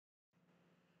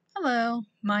Hello,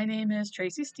 my name is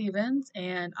Tracy Stevens,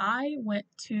 and I went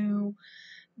to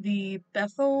the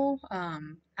Bethel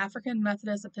African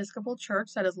Methodist Episcopal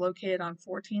Church that is located on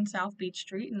 14 South Beach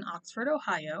Street in Oxford,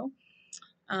 Ohio.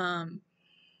 Um,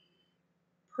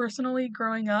 Personally,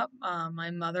 growing up, my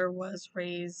mother was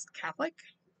raised Catholic.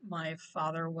 My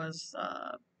father was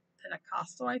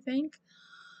Pentecostal, I think.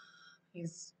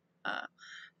 He's uh,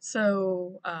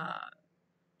 so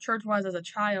church-wise as a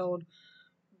child.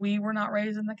 We were not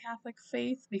raised in the Catholic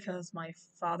faith because my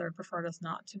father preferred us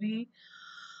not to be.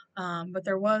 But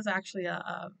there was actually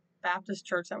a Baptist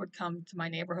church that would come to my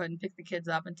neighborhood and pick the kids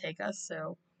up and take us.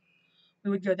 So we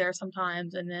would go there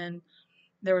sometimes. And then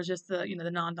there was just the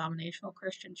non-denominational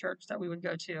Christian church that we would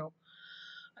go to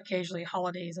occasionally,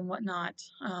 holidays and whatnot,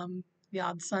 the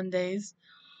odd Sundays.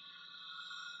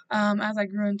 As I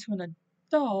grew into an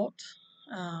adult,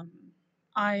 um,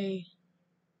 I,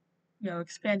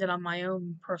 expanded on my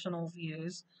own personal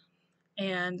views,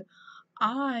 and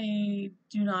I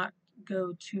do not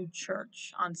go to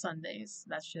church on Sundays.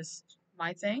 That's just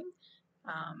my thing.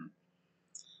 Um,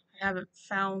 I haven't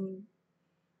found,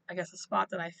 I guess, a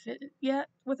spot that I fit yet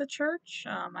with a church.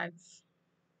 I've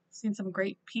seen some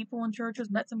great people in churches,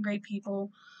 met some great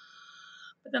people,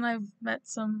 but then I've met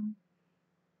some,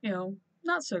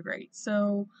 not so great.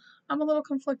 So I'm a little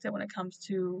conflicted when it comes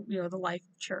to, the life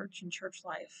of church and church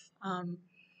life.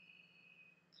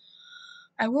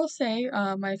 I will say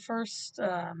my first,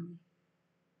 I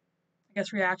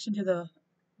guess, reaction to the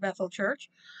Bethel Church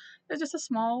is just a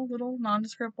small little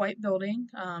nondescript white building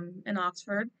in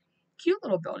Oxford. Cute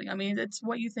little building. I mean, it's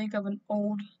what you think of an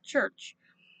old church.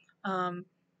 Um,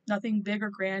 Nothing big or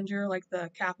grandeur like the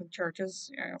Catholic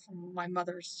churches, from my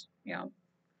mother's,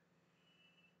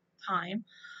 time,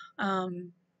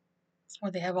 um,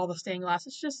 where they have all the stained glass.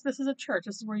 It's just this is a church.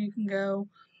 This is where you can go,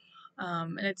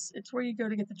 and it's where you go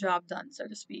to get the job done, so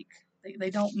to speak. They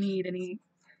don't need any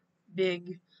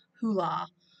big hula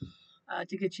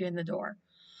to get you in the door.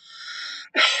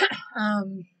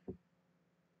 Um,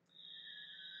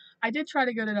 I did try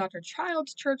to go to Dr.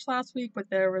 Child's church last week, but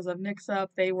there was a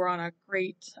mix-up. They were on a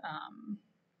great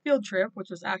field trip, which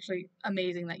was actually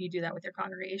amazing that you do that with your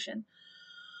congregation.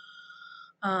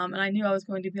 And I knew I was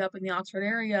going to be up in the Oxford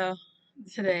area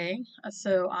today,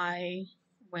 so I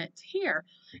went here.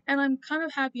 And I'm kind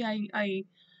of happy I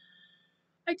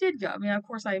did go. I mean, of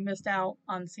course, I missed out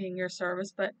on seeing your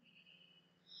service, but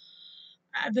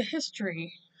the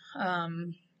history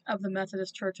of the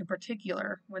Methodist Church in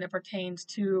particular, when it pertains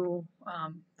to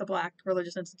the Black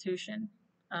religious institution.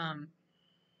 Um,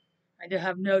 I do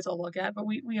have notes I'll look at, but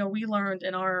we learned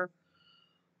in our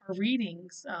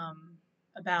readings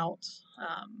about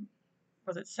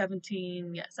was it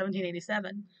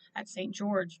 1787 at St.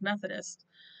 George Methodist,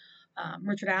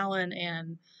 Richard Allen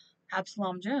and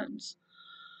Absalom Jones.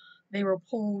 They were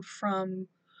pulled from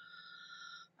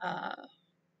uh,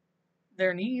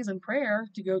 their knees in prayer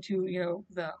to go to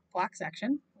the black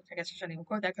section, which I guess I shouldn't even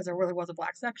quote that because there really was a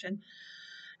black section,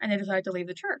 and they decided to leave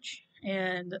the church.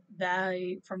 And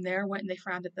they from there went and they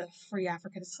founded the Free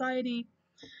African Society,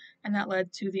 and that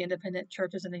led to the independent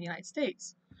churches in the United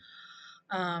States.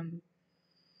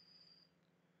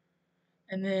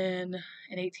 And then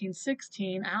in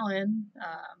 1816, Allen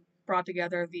brought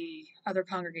together the other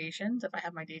congregations, if I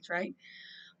have my dates right,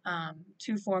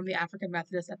 to form the African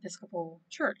Methodist Episcopal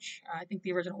Church. I think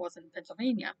the original was in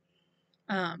Pennsylvania.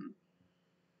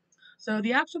 So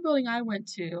the actual building I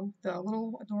went to, the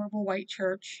little adorable white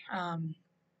church,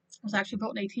 was actually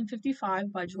built in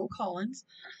 1855 by Jewel Collins.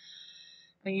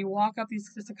 And you walk up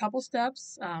these just a couple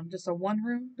steps, just a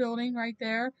one-room building right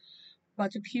there, a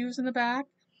bunch of pews in the back,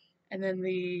 and then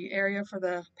the area for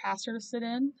the pastor to sit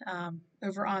in.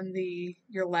 Over on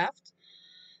your left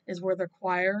is where the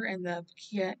choir and the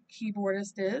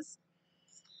keyboardist is,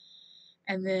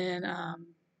 and then and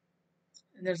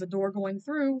there's a door going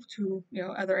through to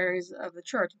other areas of the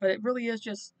church. But it really is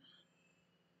just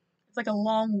it's like a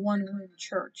long one-room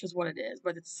church is what it is,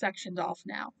 but it's sectioned off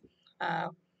now.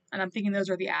 And I'm thinking those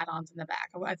are the add-ons in the back.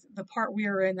 The part we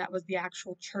were in that was the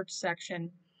actual church section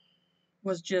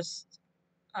was just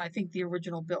I think the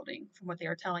original building from what they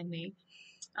were telling me.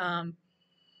 So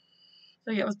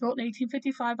yeah, it was built in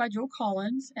 1855 by Joe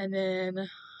Collins, and then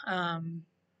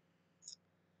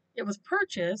it was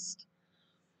purchased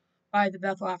by the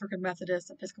Bethel African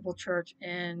Methodist Episcopal Church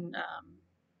in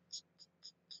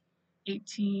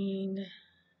 18. Oh,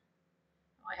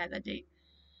 I had that date.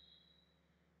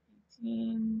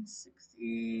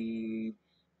 1860.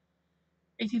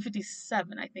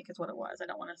 1857, I think is what it was. I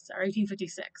don't want to say, or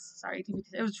 1856. Sorry,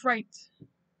 1856. It was right.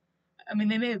 I mean,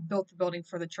 they may have built the building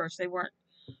for the church. They weren't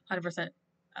 100%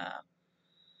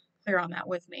 clear clear on that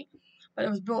with me. But it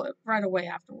was built right away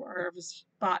afterward. It was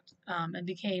bought and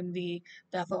became the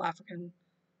Bethel African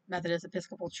Methodist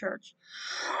Episcopal Church.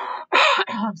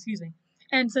 Excuse me.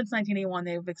 And since 1981,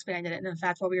 they've expanded it. And in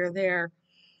fact, while we were there,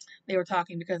 they were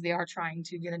talking because they are trying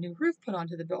to get a new roof put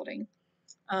onto the building.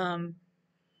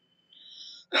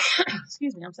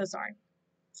 Excuse me, I'm so sorry.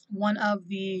 One of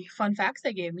the fun facts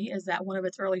they gave me is that one of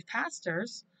its early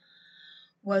pastors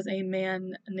was a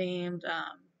man named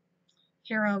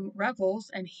Hiram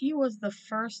Revels, and he was the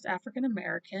first African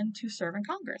American to serve in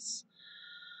Congress.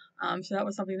 So that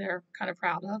was something they're kind of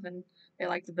proud of and they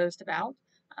like to boast about,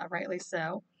 rightly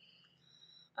so.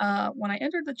 When I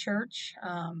entered the church,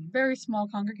 very small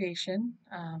congregation,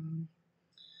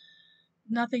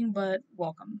 nothing but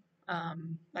welcome.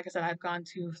 Like I said, I've gone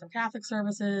to some Catholic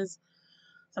services,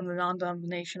 some of the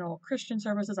non-denominational Christian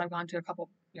services. I've gone to a couple,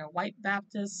 white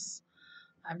Baptists.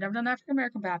 I've never done African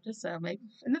American Baptist, so maybe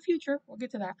in the future we'll get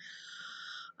to that.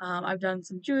 I've done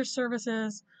some Jewish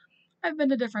services. I've been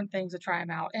to different things to try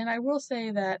them out, and I will say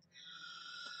that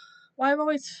while I've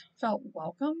always felt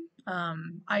welcome,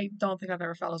 I don't think I've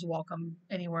ever felt as welcome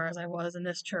anywhere as I was in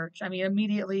this church. I mean,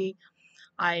 immediately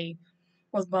I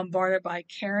was bombarded by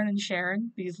Karen and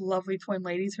Sharon, these lovely twin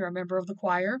ladies who are a member of the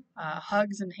choir.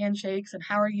 Hugs and handshakes and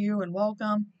how are you and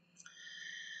welcome.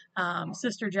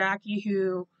 Sister Jackie,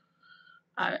 who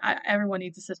everyone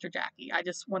needs a Sister Jackie. I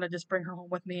just want to just bring her home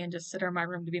with me and just sit her in my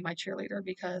room to be my cheerleader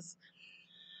because,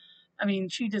 I mean,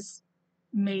 she just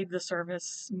made the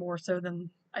service more so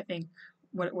than I think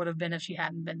what it would have been if she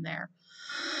hadn't been there.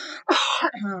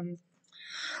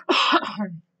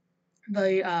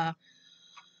 The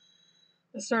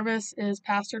service is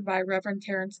pastored by Reverend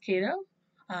Terrence Cato,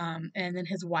 and then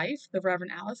his wife, the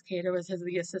Reverend Alice Cato, is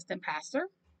the assistant pastor.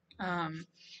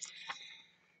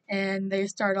 And they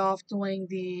start off doing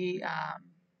the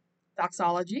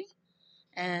doxology,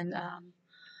 and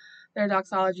their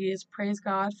doxology is praise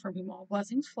God from whom all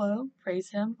blessings flow,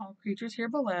 praise him, all creatures here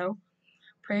below,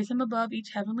 praise him above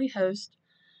each heavenly host,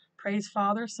 praise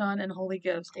Father, Son, and Holy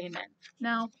Ghost, amen.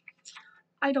 Now,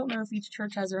 I don't know if each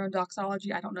church has their own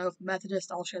doxology. I don't know if Methodists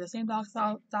all share the same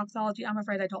doxology. I'm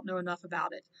afraid I don't know enough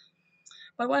about it.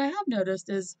 But what I have noticed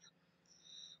is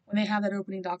when they have that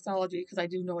opening doxology, because I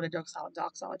do know what a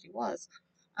doxology was,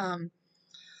 the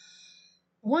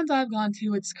ones I've gone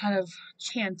to, it's kind of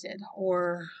chanted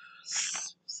or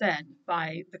said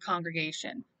by the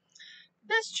congregation.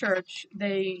 This church,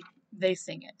 they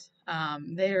sing it.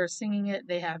 They are singing it.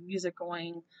 They have music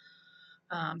going.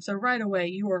 So right away,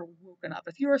 you are woken up.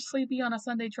 If you are sleepy on a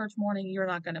Sunday church morning, you're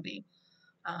not going to be,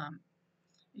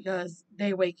 because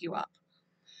they wake you up.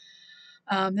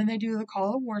 Then they do the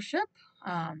call of worship,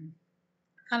 kind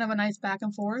of a nice back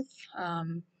and forth.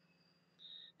 And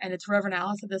it's Reverend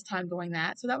Alice at this time doing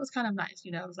that. So that was kind of nice.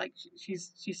 It was like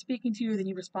she's speaking to you, then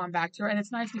you respond back to her. And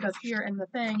it's nice because here in the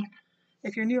thing,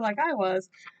 if you're new like I was,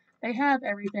 they have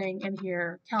everything in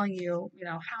here telling you,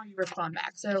 how you respond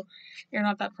back. So you're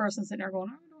not that person sitting there going,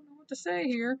 I don't know what to say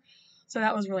here. So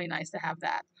that was really nice to have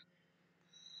that.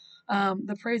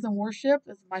 The praise and worship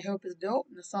is My Hope is Built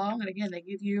in the song. And again, they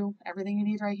give you everything you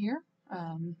need right here,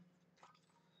 so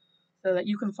that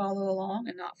you can follow along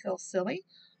and not feel silly.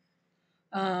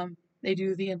 They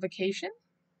do the invocation,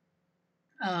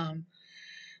 and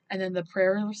then the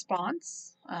prayer and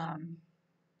response, and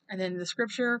then the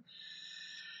scripture.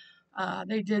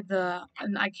 They did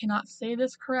and I cannot say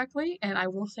this correctly, and I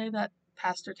will say that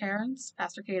Pastor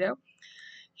Cato,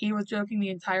 he was joking the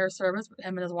entire service with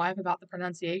him and his wife about the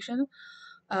pronunciation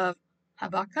of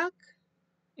Habakkuk,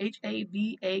 Habakkuk.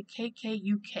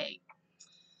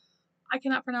 I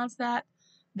cannot pronounce that.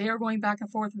 They are going back and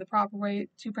forth in the proper way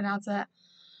to pronounce that.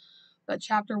 But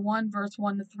chapter 1, verse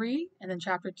 1 to 3, and then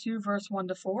chapter 2, verse 1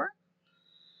 to 4.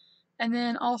 And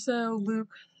then also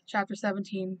Luke chapter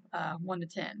 17, 1 to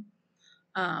 10.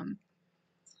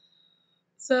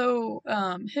 So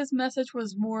his message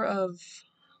was more of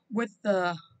with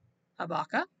the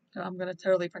Habakkuk. I'm going to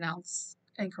totally pronounce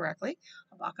incorrectly.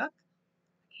 Habakkuk.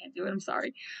 I can't do it. I'm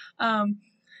sorry.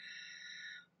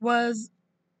 Was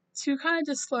to kind of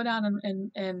just slow down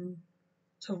and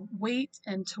to wait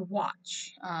and to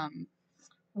watch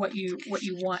what you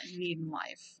want and need in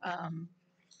life.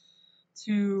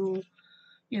 To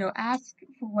ask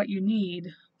for what you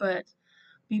need, but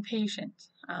be patient.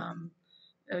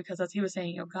 Because as he was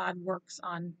saying, God works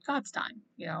on God's time.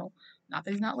 Not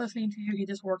that he's not listening to you, he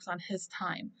just works on his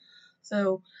time.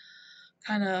 So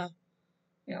kind of,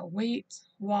 wait,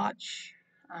 watch,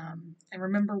 and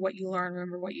remember what you learn,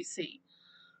 remember what you see.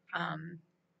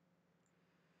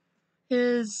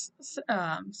 His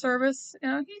service,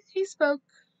 he spoke.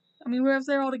 I mean, we were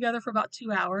there all together for about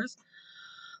 2 hours.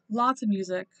 lots of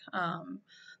music.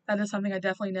 That is something I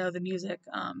definitely know, the music.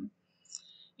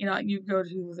 You go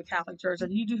to the Catholic Church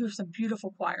and you do hear some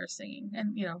beautiful choirs singing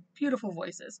and, beautiful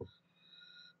voices.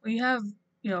 We have,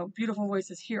 beautiful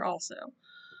voices here also.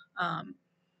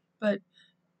 But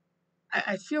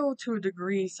I feel to a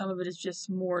degree some of it is just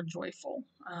more joyful.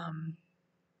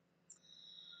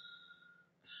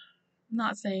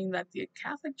 Not saying that the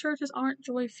Catholic churches aren't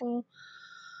joyful,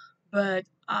 but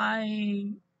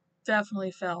I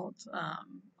definitely felt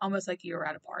almost like you were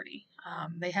at a party.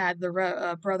 They had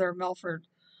the brother Melford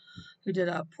who did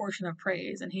a portion of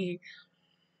praise, and he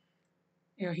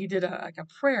did a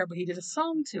prayer, but he did a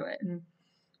song to it. And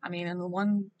I mean, in the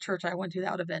one church I went to,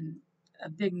 that would have been a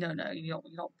big no-no. You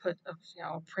don't put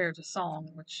a prayer to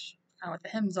song, which kind of what the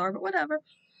hymns are, but whatever.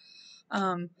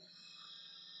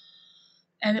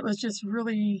 And it was just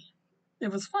really,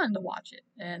 it was fun to watch it.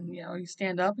 And you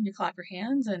stand up and you clap your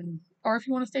hands, or if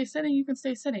you want to stay sitting, you can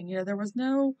stay sitting. There was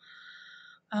no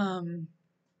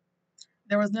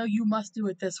you must do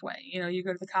it this way. You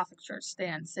go to the Catholic Church,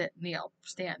 stand, sit, kneel,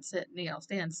 stand, sit, kneel,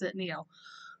 stand, sit, kneel.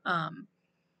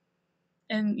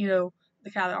 And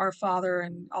the Catholic Our Father,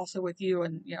 and also with you,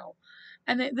 and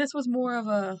this was more of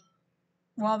a,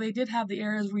 while they did have the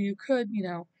areas where you could,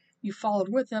 you followed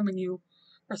with them and you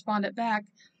responded back,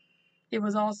 it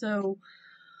was also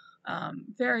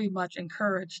very much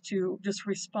encouraged to just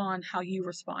respond how you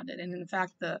responded. And in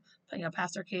fact,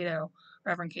 Pastor Cato,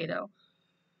 Reverend Cato,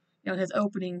 in his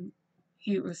opening,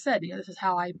 he said,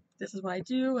 this is what I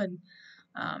do, and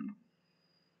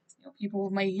people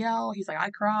may yell. He's like,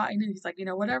 I cry, and he's like,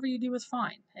 whatever you do is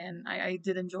fine. And I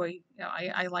did enjoy,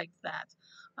 I liked that.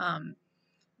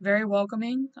 Very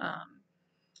welcoming.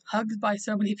 Hugged by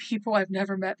so many people I've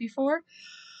never met before.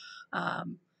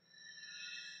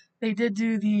 They did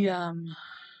do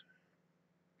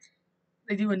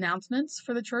they do announcements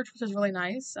for the church, which is really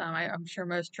nice. I'm sure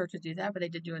most churches do that, but they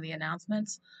did do the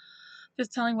announcements,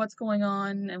 just telling what's going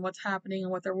on and what's happening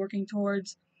and what they're working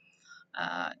towards.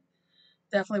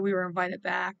 Definitely, we were invited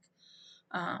back.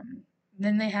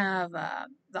 Then they have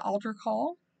the altar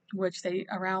call, which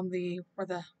around where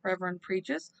the Reverend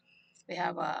preaches, they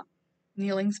have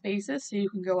kneeling spaces, so you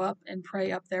can go up and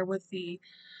pray up there with the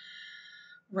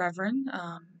Reverend.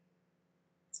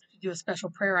 Do a special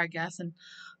prayer, I guess, and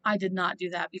I did not do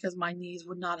that because my knees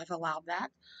would not have allowed that.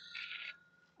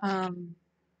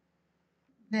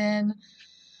 Then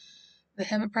the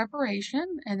hymn of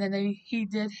preparation, and then he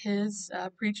did his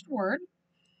preached word,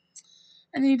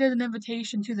 and then he did an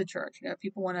invitation to the church. If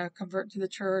people want to convert to the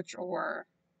church, or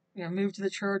move to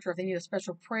the church, or if they need a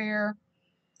special prayer.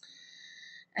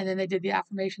 And then they did the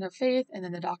affirmation of faith, and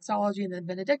then the doxology, and then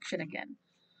benediction again.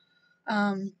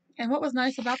 And what was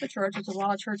nice about the church, which a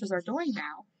lot of churches are doing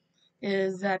now,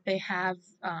 is that they have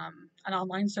an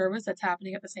online service that's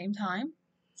happening at the same time.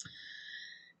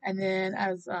 And then,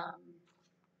 as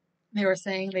they were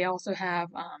saying, they also have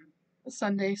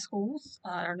Sunday schools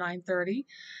are 9:30,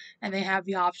 and they have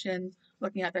the option,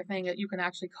 looking at their thing, that you can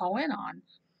actually call in on.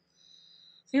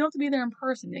 So you don't have to be there in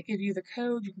person. They give you the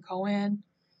code, you can call in.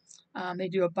 They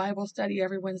do a Bible study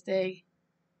every Wednesday.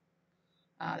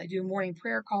 They do morning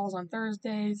prayer calls on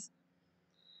Thursdays.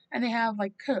 And they have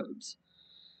codes.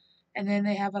 And then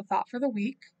they have a thought for the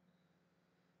week,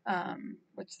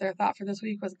 which their thought for this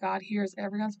week was, God hears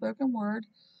every unspoken word,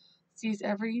 sees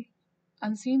every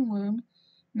unseen wound,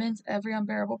 mends every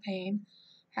unbearable pain.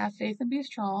 Have faith and be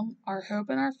strong. Our hope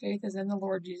and our faith is in the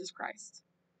Lord Jesus Christ.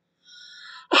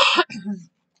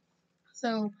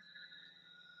 So,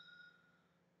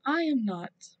 I am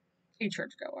not a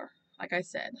churchgoer, like I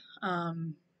said.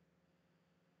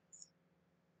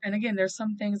 And again, there's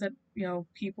some things that,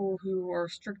 people who are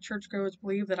strict churchgoers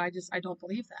believe that I don't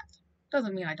believe that.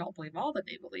 Doesn't mean I don't believe all that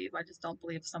they believe. I just don't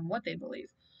believe some what they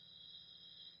believe.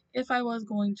 If I was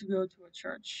going to go to a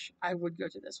church, I would go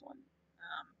to this one.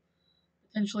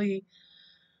 Potentially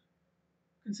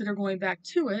consider going back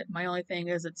to it. My only thing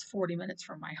is it's 40 minutes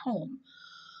from my home.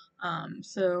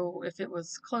 So if it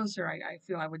was closer, I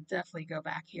feel I would definitely go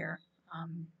back here.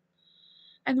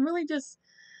 And really just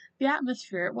the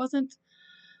atmosphere. It wasn't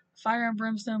fire and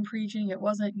brimstone preaching. It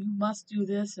wasn't, you must do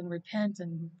this and repent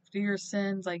and do your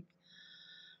sins. It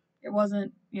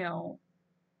wasn't, you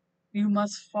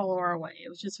must follow our way. It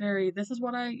was just very, this is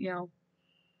what it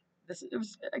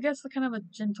was, I guess, the kind of a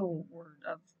gentle word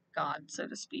of God, so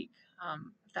to speak,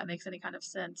 if that makes any kind of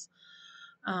sense.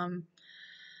 And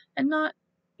not,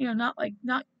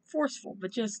 not forceful,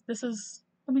 but just,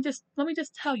 let me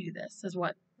just tell you this is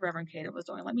what Reverend Cato was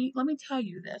doing. Let me tell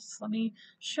you this. Let me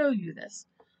show you this.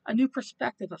 A new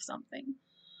perspective of something.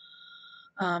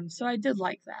 So I did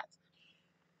like that.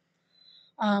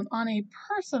 On a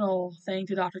personal thing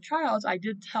to Dr. Childs, I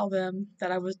did tell them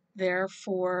that I was there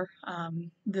for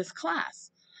this class.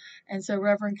 And so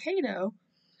Reverend Cato,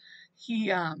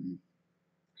 he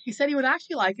he said he would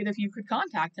actually like it if you could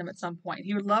contact him at some point.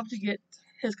 He would love to get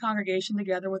his congregation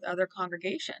together with other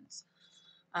congregations.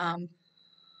 Um,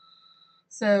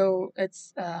 so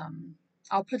it's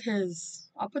I'll put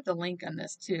the link on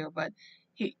this too. But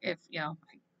if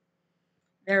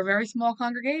they're a very small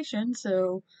congregation,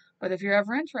 so but if you're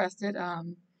ever interested,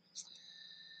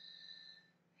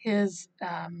 his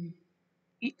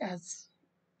his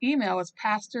email is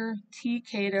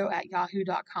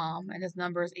pastortcato@yahoo.com, and his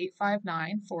number is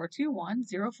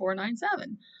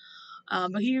 859-421-0497.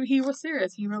 But he was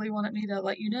serious. He really wanted me to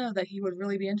let you know that he would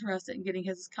really be interested in getting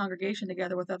his congregation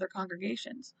together with other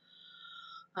congregations.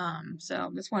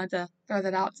 So just wanted to throw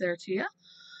that out there to you.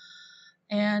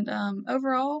 And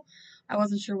overall, I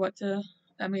wasn't sure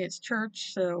I mean, it's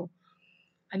church, so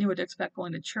I knew what to expect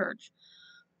going to church.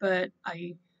 But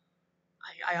I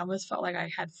almost felt like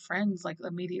I had friends like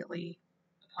immediately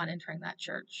upon entering that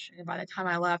church. And by the time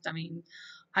I left, I mean,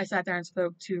 I sat there and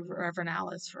spoke to Reverend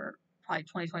Alice for probably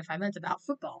 20-25 minutes about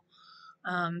football.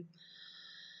 Um,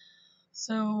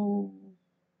 so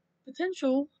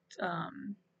potential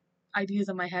ideas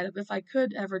in my head of if I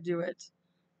could ever do it,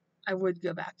 I would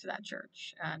go back to that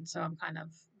church. And so I'm kind of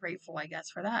grateful, I guess,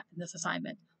 for that in this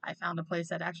assignment. I found a place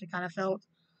that actually kind of felt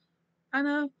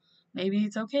maybe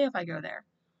it's okay if I go there.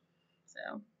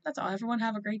 So that's all. Everyone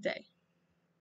have a great day.